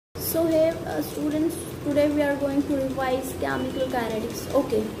So hey students, today we are going to revise chemical kinetics.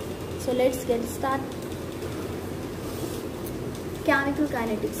 Okay, so let's get started. Chemical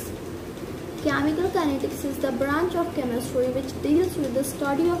kinetics. Chemical kinetics is the branch of chemistry which deals with the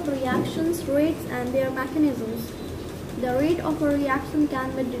study of reactions, rates and their mechanisms. The rate of a reaction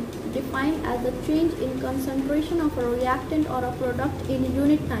can be defined as the change in concentration of a reactant or a product in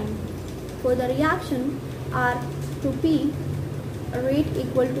unit time. For the reaction R to P, rate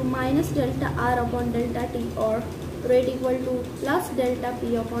equal to minus delta R upon delta T or rate equal to plus delta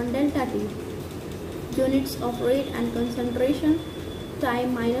P upon delta T. Units of rate and concentration: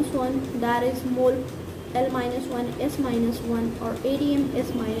 time minus 1, that is mole L minus 1, S minus 1 or ADM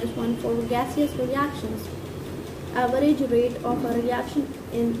S minus 1 for gaseous reactions. Average rate of a reaction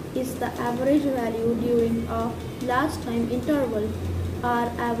is the average value during a large time interval.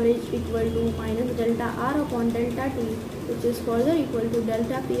 R average equal to minus delta R upon delta T, which is further equal to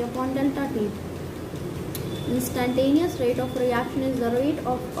delta P upon delta T. Instantaneous rate of reaction is the rate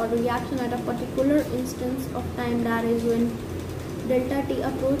of a reaction at a particular instance of time, that is when delta T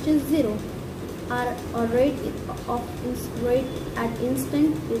approaches 0. Or rate at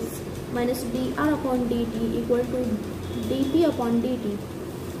instant is minus dR upon dt equal to dP upon dt.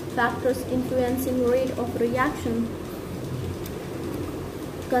 Factors influencing rate of reaction: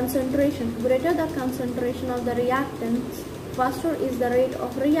 concentration. Greater the concentration of the reactants, faster is the rate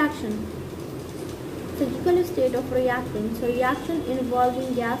of reaction. Physical state of reactants. Reaction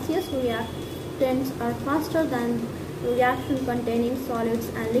involving gaseous reactants are faster than reaction containing solids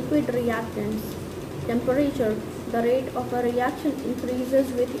and liquid reactants. Temperature. The rate of a reaction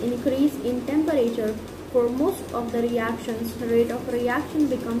increases with increase in temperature. For most of the reactions, rate of reaction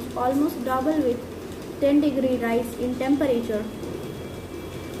becomes almost double with 10-degree rise in temperature.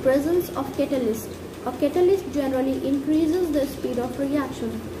 Presence of catalyst. A catalyst generally increases the speed of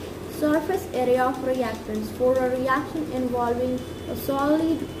reaction. Surface area of reactants. For a reaction involving a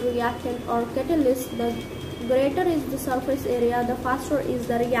solid reactant or catalyst, the greater is the surface area, the faster is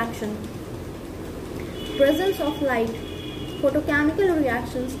the reaction. Presence of light. Photochemical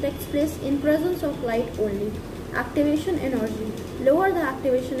reactions takes place in presence of light only. Activation energy. Lower the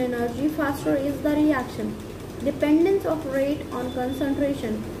activation energy, faster is the reaction. Dependence of rate on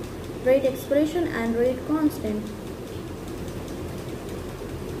concentration. Rate expression and rate constant.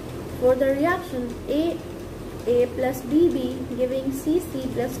 For the reaction A plus BB giving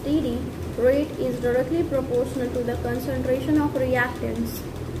CC plus TD, rate is directly proportional to the concentration of reactants.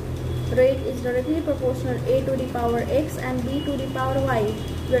 Rate is directly proportional A to the power X and B to the power Y,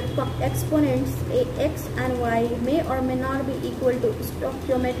 where exponents X and Y may or may not be equal to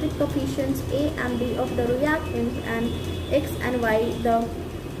stoichiometric coefficients A and B of the reactants, and X and Y, the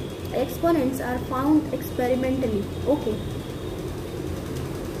exponents, are found experimentally. Okay.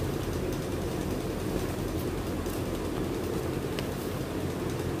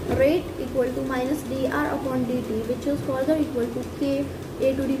 Rate equal to minus dR upon dt, which is further equal to K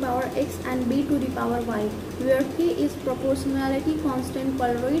A to the power X and B to the power Y, where K is proportionality constant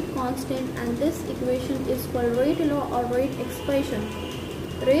called rate constant, and this equation is called rate law or rate expression.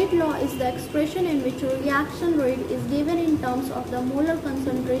 Rate law is the expression in which reaction rate is given in terms of the molar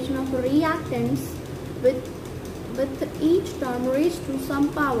concentration of reactants, with each term raised to some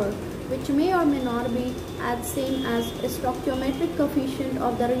power, which may or may not be as same as a stoichiometric coefficient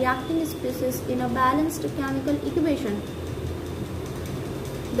of the reacting species in a balanced chemical equation.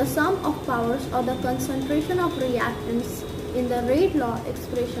 The sum of powers or the concentration of reactants in the rate law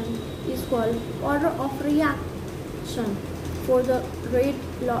expression is called order of reaction. For the rate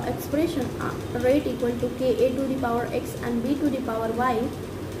law expression, rate equal to Ka to the power X and B to the power Y,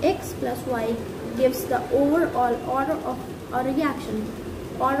 X plus Y gives the overall order of a reaction.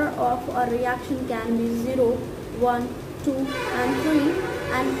 Order of a reaction can be 0, 1, 2 and 3,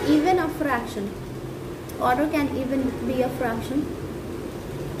 and even a fraction. Order can even be a fraction.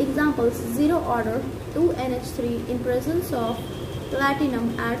 Examples: 0 order 2NH3 in presence of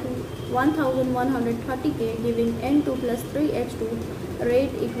platinum at 1130 K giving N2 plus 3H2,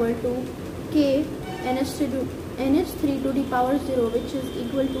 rate equal to K NH3 to the power 0, which is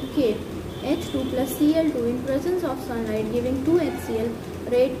equal to K H2 plus Cl2 in presence of sunlight giving 2HCl,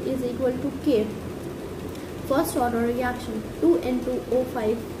 rate is equal to K. First order reaction: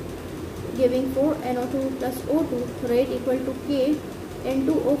 2N2O5 giving 4NO2 plus O2, rate equal to K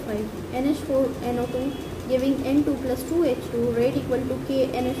N2O5. NH4NO2 giving N2 plus 2H2, rate equal to K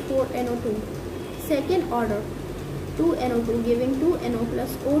NH4NO2. Second order: 2NO2 giving 2NO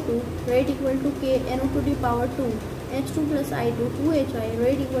plus O2, rate equal to K NO to the power 2. H2 plus I2 2HI,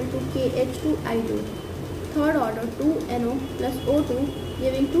 rate equal to K H2 I2. Third order: 2NO plus O2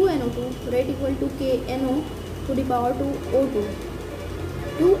 giving 2NO2, rate equal to KNO to the power 2O2.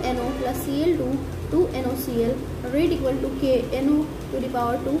 2NO plus Cl2, 2NOCl, rate equal to KNO to the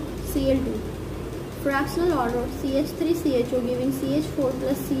power 2 Cl2. Fractional order CH3CHO giving CH4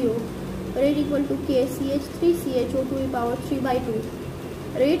 plus CO, rate equal to K CH3CHO to the power 3 by 2.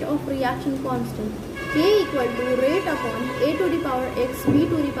 Rate of reaction constant K equal to rate upon A to the power X, B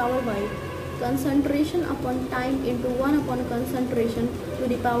to the power Y. Concentration upon time into 1 upon concentration to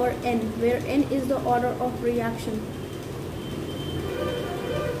the power N, where N is the order of reaction.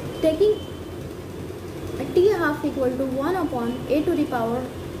 Taking T half equal to 1 upon A to the power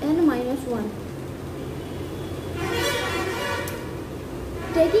N minus 1.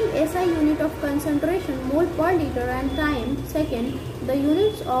 Taking SI unit of concentration, mole per liter and time second, the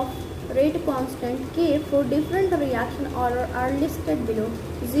units of rate constant K for different reaction order are listed below.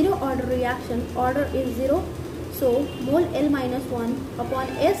 Zero order reaction order is 0, so mole L minus 1 upon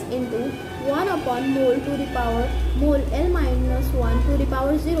S into 1 upon mole to the power mole L minus 1 to the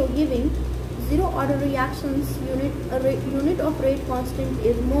power 0, giving zero order reactions unit of rate constant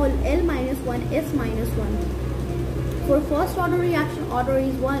is mole L minus 1 S minus 1. For first order reaction order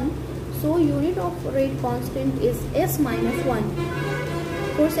is 1, so unit of rate constant is S minus 1.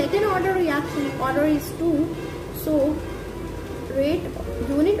 For second order reaction order is 2, so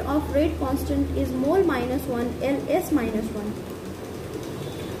unit of rate constant is mole minus 1 Ls minus 1.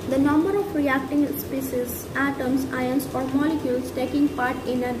 The number of reacting species, atoms, ions or molecules taking part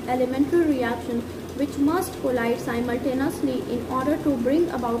in an elementary reaction which must collide simultaneously in order to bring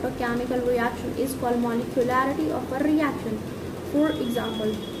about a chemical reaction is called molecularity of a reaction. For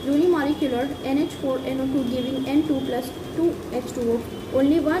example, unimolecular NH4NO2 giving N2 plus 2H2O.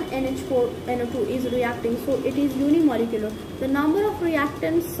 Only one NH4NO2 is reacting, so it is unimolecular. The number of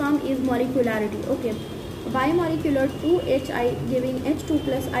reactants sum is molecularity. Okay. Bimolecular 2HI giving H2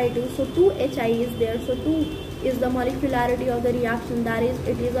 plus I2, so 2HI is there, so 2 is the molecularity of the reaction, that is,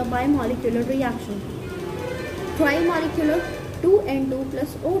 it is a bimolecular reaction. Trimolecular 2N2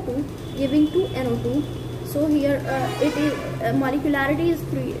 plus O2 giving 2NO2, so here it is molecularity is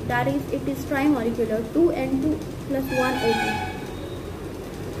 3, that is, it is trimolecular 2N2 plus 1O2.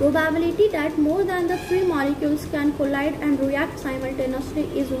 Probability that more than the 3 molecules can collide and react simultaneously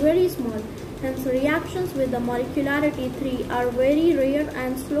is very small. Hence, reactions with the molecularity 3 are very rare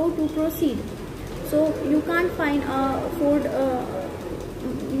and slow to proceed. So you can't find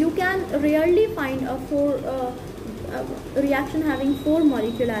you can rarely find a reaction having 4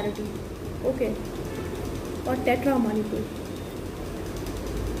 molecularity. Okay, or tetramolecule.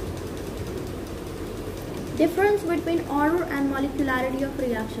 Difference between order and molecularity of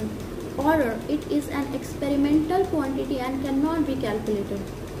reaction. Order, it is an experimental quantity and cannot be calculated.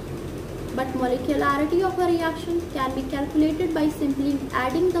 But molecularity of a reaction can be calculated by simply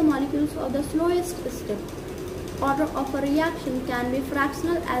adding the molecules of the slowest step. Order of a reaction can be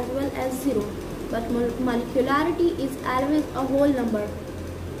fractional as well as 0, but molecularity is always a whole number.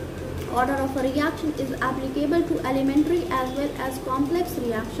 Order of a reaction is applicable to elementary as well as complex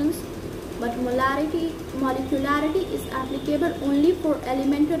reactions, but molecularity is applicable only for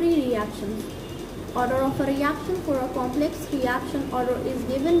elementary reactions. Order of a reaction for a complex reaction order is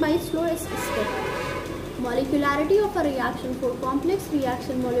given by slowest step. Molecularity of a reaction for complex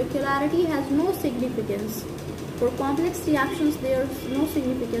reaction molecularity has no significance. For complex reactions there is no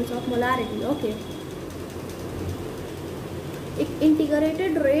significance of molarity. Okay.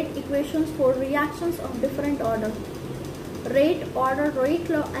 Integrated rate equations for reactions of different order. Rate, order, rate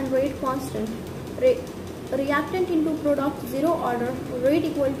law and rate constant. Reactant into product 0 order, rate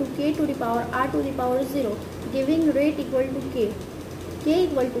equal to K to the power R to the power 0, giving rate equal to K. K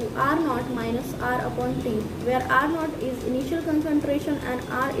equal to R0 minus R upon T, where R0 is initial concentration and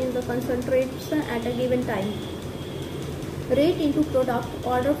R is the concentration at a given time. Rate into product,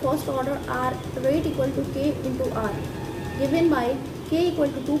 order first order R, rate equal to K into R, given by K equal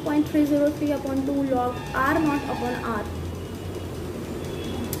to 2.303 upon 2 log R0 upon R.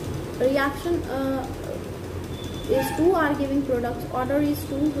 Reaction is 2R giving products, order is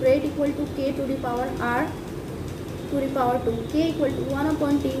 2, rate equal to K to the power R to the power 2, K equal to 1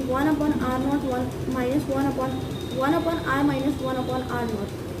 upon T, 1 upon R0, 1 minus 1 upon R minus 1 upon R0.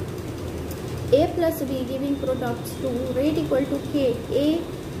 A plus B giving products 2, rate equal to K, A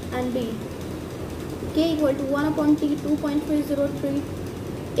and B, K equal to 1 upon T, 2.303,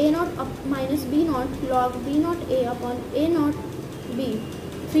 A0 up minus B0 log B0 A upon A0 B,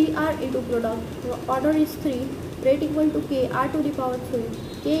 3R into product, order is 3, rate equal to K, R to the power 3,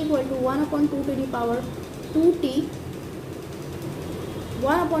 K equal to 1 upon 2 to the power 2T,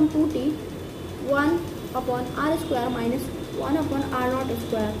 1 upon 2T, 1 upon R square minus 1 upon R naught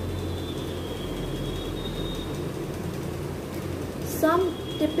square. Some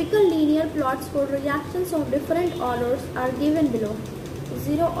typical linear plots for reactions of different orders are given below.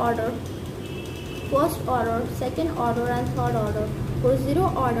 0 order, first order, second order and third order. For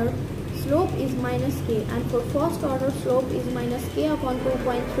 0 order, slope is minus k, and for first order, slope is minus k upon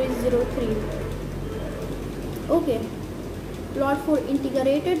 2.303. Okay. Plot for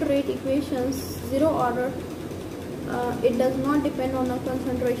integrated rate equations. 0 order, it does not depend on the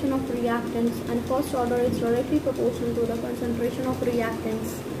concentration of reactants, and first order is directly proportional to the concentration of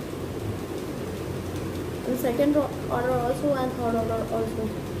reactants. And second order also, and third order also.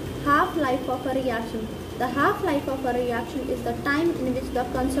 Half-life of a reaction. The half-life of a reaction is the time in which the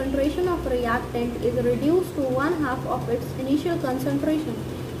concentration of reactant is reduced to 1/2 of its initial concentration.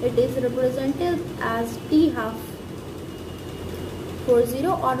 It is represented as T half. For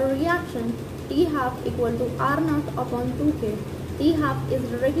 0 order reaction, T half equal to R naught upon 2K. T half is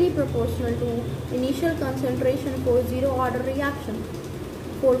directly proportional to initial concentration for 0 order reaction.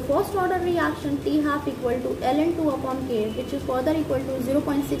 For first order reaction, T half equal to ln2 upon K, which is further equal to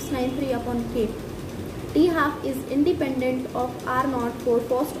 0.693 upon K. T half is independent of R naught for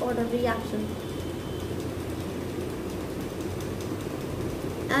first order reaction.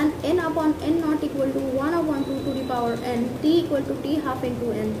 And n upon n naught equal to 1 upon 2 to the power n, T equal to T half into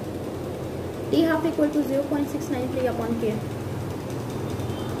n. T half equal to 0.693 upon K.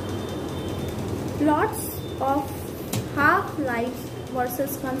 Plots of half-life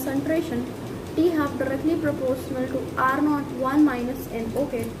versus concentration. T half directly proportional to R naught 1 minus n.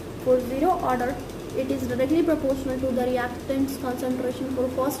 Okay. For 0 order, it is directly proportional to the reactant's concentration. For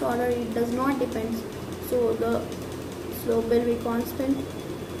first order, it does not depend. So the slope will be constant.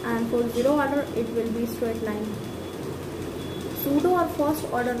 And for 0 order, it will be straight line. Pseudo or first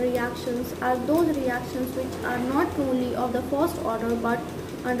order reactions are those reactions which are not truly of the first order but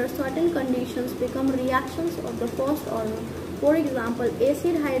under certain conditions become reactions of the first order. For example,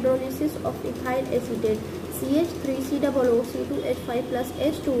 acid hydrolysis of ethyl acetate CH3COO, C2H5 plus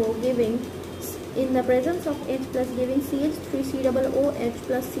H2O giving, in the presence of H plus giving CH3COOH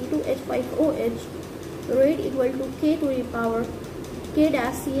plus C2H5OH, rate equal to K to the power K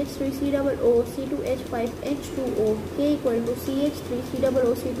dash CH3COO C2H5H2O, K equal to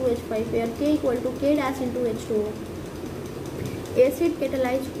CH3COO C2H5, where K equal to K dash into H2O. Acid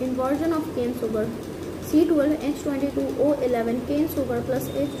catalyzed inversion of cane sugar C12H22O11 cane sugar plus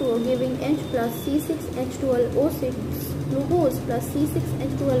H2O giving H plus C6H12O6 glucose plus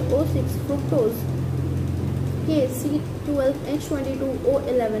C6H12O6 fructose, K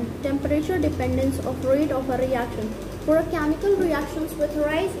C12H22O11. Temperature dependence of rate of a reaction. For a chemical reactions with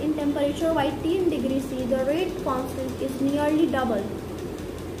rise in temperature by T in degree C, the rate constant is nearly double.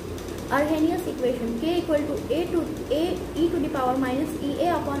 Arrhenius equation. K equal to e to the power minus Ea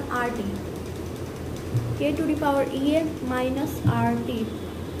upon RT. K to the power Ea minus RT,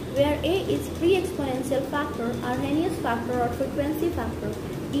 where A is pre-exponential factor, Arrhenius factor or frequency factor.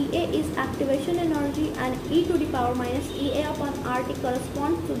 Ea is activation energy and e to the power minus Ea upon RT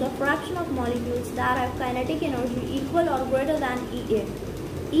corresponds to the fraction of molecules that have kinetic energy equal or greater than Ea.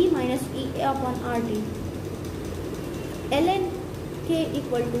 E minus Ea upon RT. Ln K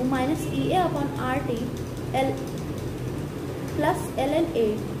equal to minus Ea upon RT L plus ln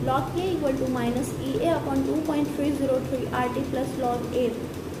A. Log K equal to minus Ea upon 2.303 RT plus log A.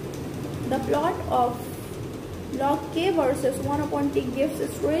 The plot of log K versus 1 upon T gives a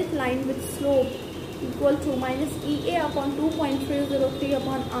straight line with slope equal to minus Ea upon 2.303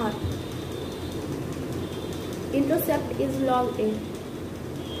 upon R. Intercept is log A.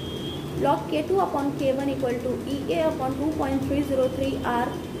 Log K2 upon K1 equal to Ea upon 2.303 R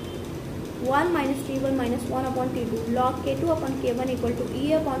 1 minus T1 minus 1 upon T2. Log K2 upon K1 equal to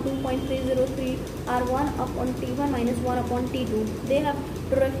Ea upon 2.303 R1 upon T1 minus 1 upon T2. They have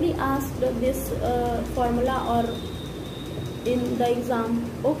directly asked this formula or in the exam.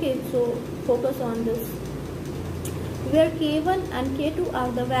 Okay, so focus on this. Where K1 and K2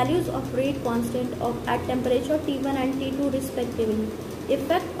 are the values of rate constant at temperature T1 and T2 respectively.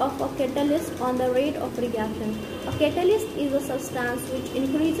 Effect of a catalyst on the rate of reaction. A catalyst is a substance which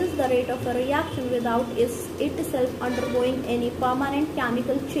increases the rate of a reaction without itself undergoing any permanent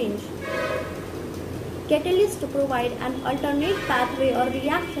chemical change. Catalysts provide an alternate pathway or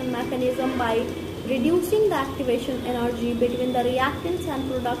reaction mechanism by reducing the activation energy between the reactants and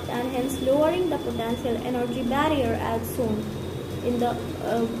product and hence lowering the potential energy barrier as shown in the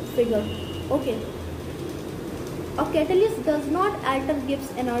figure. Okay. A catalyst does not alter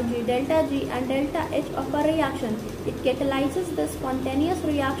Gibbs energy delta G and delta H of a reaction. It catalyzes the spontaneous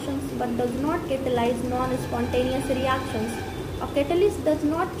reactions but does not catalyze non-spontaneous reactions. A catalyst does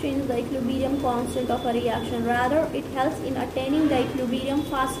not change the equilibrium constant of a reaction, rather it helps in attaining the equilibrium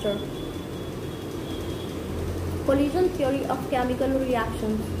faster. Collision theory of chemical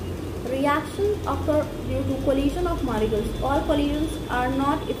reactions. Reactions occur due to collision of molecules. All collisions are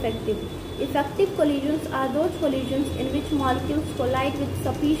not effective. Effective collisions are those collisions in which molecules collide with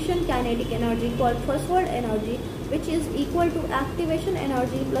sufficient kinetic energy called threshold energy, which is equal to activation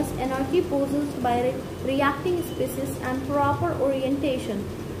energy plus energy possessed by reacting species and proper orientation.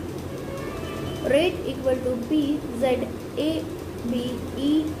 Rate equal to P Z A B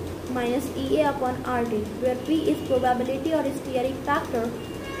E minus EA upon RT, where P is probability or steric factor,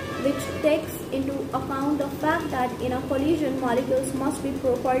 which takes into account the fact that in a collision molecules must be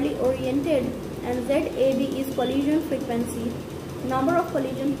properly oriented, and ZAD is collision frequency, number of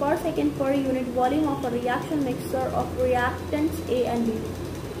collisions per second per unit volume of a reaction mixture of reactants A and B.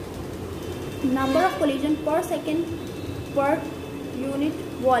 Number of collisions per second per unit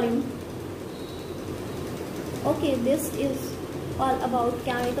volume. Okay, this is all about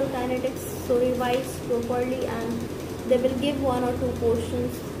chemical kinetics, so revise properly, and they will give 1 or 2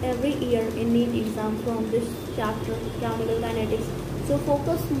 questions every year in NEET exam from this chapter, chemical kinetics. So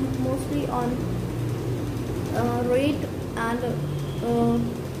focus mostly on rate and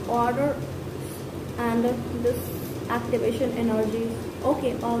order and this activation energies.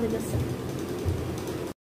 Okay, all the best.